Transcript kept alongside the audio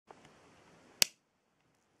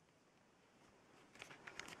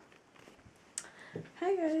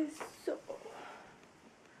Hi guys, so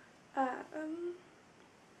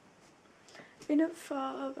been up for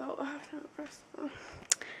about half an hour or so.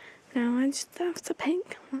 Now I just have to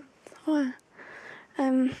pick. So,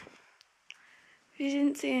 if you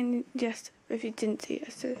didn't see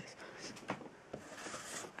yesterday,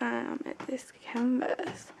 at this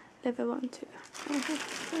canvas, level 1, 2.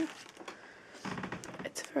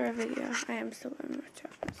 It's for a video. I am still wearing my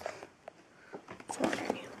pajamas.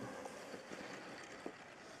 Sorry.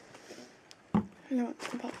 I want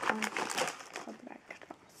some popcorn. I'll be back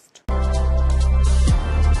fast.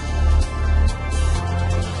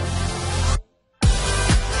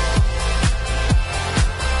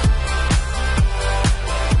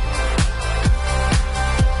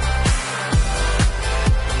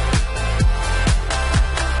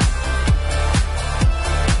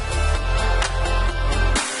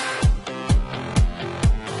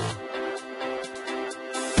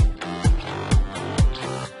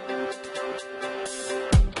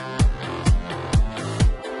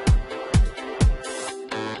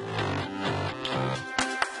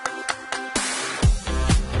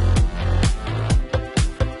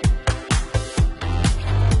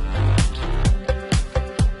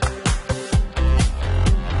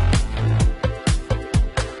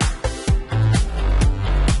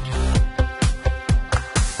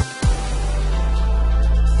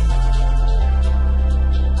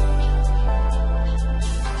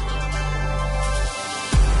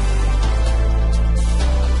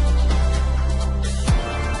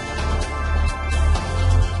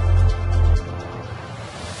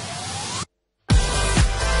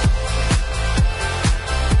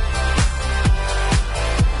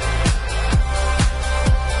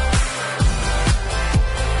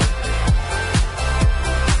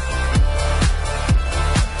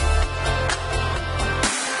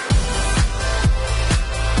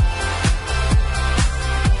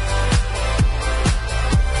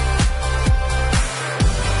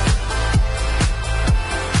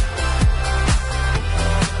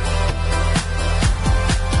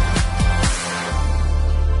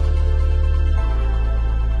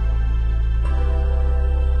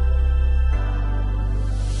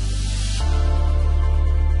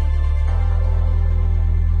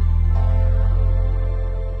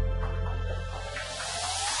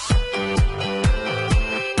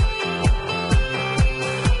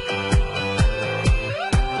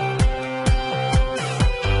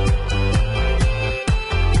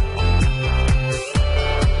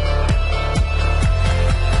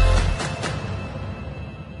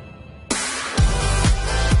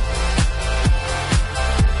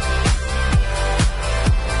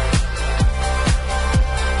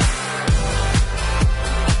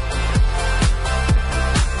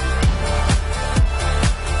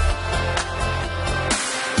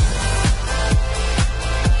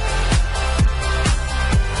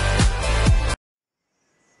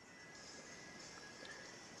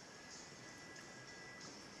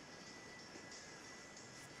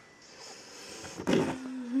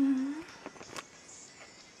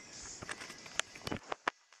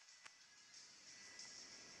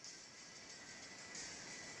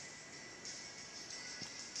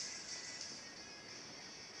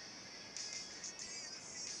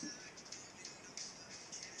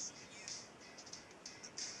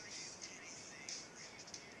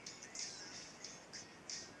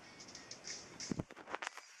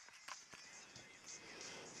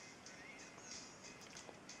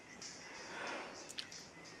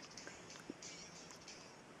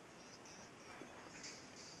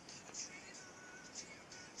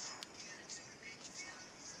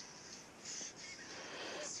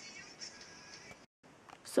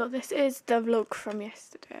 So this is the vlog from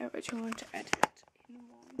yesterday, which I'm going to edit in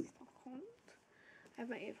 1 second. I have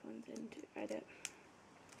my earphones in to edit.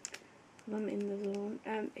 I'm in the zone.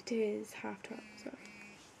 It is 12:30,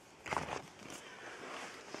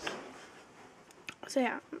 so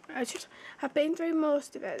yeah, I've been through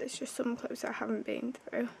most of it. There's just some clips I haven't been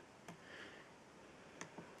through.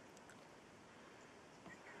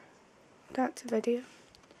 That's a video.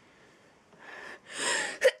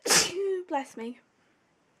 Bless me.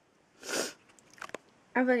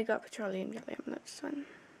 I've only got petroleum jelly on this one.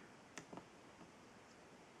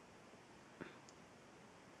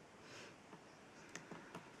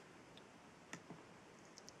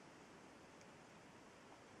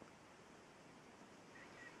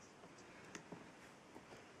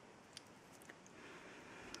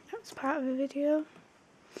 That's part of the video.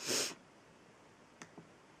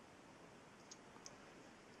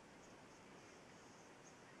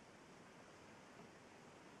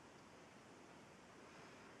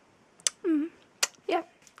 Yeah,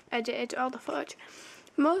 edited all the footage.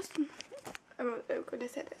 Most, I'm going to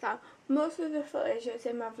say this out, most of the footage that's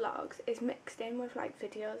in my vlogs is mixed in with like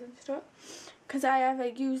videos and stuff, because I either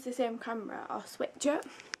use the same camera or switch it,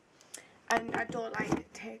 and I don't like to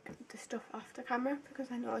take the stuff off the camera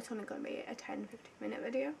because I know it's only going to be a 10-15 minute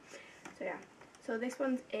video. So yeah, so this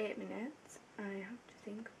one's 8 minutes. I have to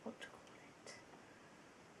think what to call it.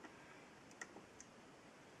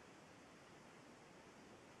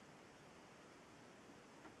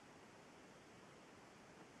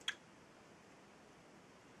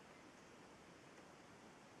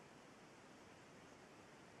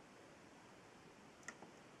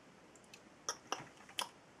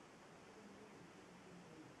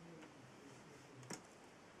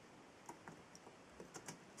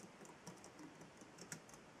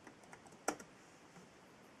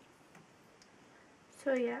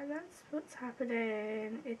 So yeah, that's what's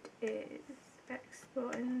happening. It is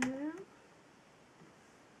exporting now.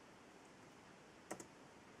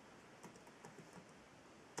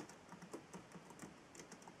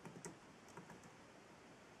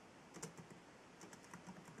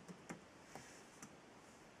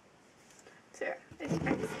 So it's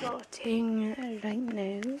exporting right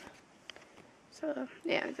now. So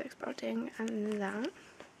yeah, it's exporting and that.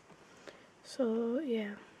 So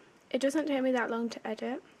yeah, it doesn't take me that long to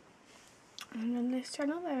edit. And on this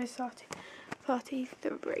channel there is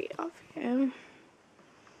 43 of you.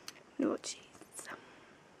 No cheese.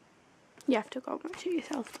 You have to go and watch it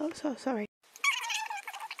yourself though, so sorry.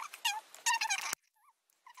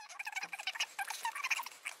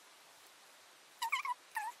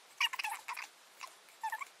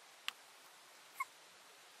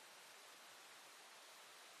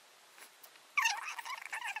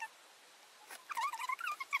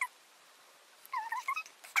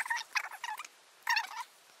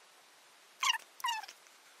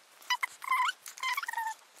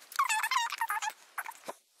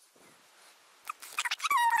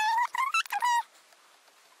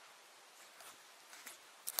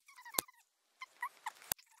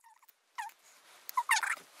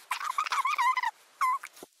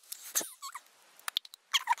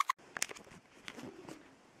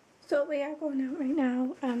 So we are going out right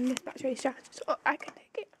now, and this battery is charged, so I can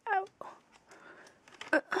take it out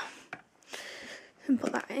and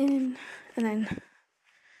put that in, and then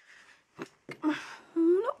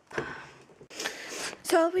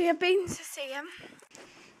so we have been to see him.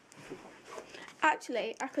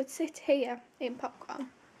 Actually, I could sit here in popcorn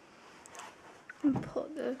and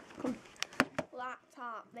put the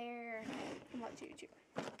laptop there and watch YouTube.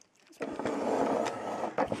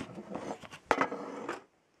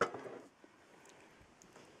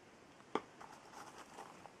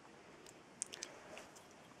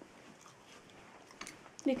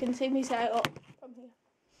 You can see me set it up.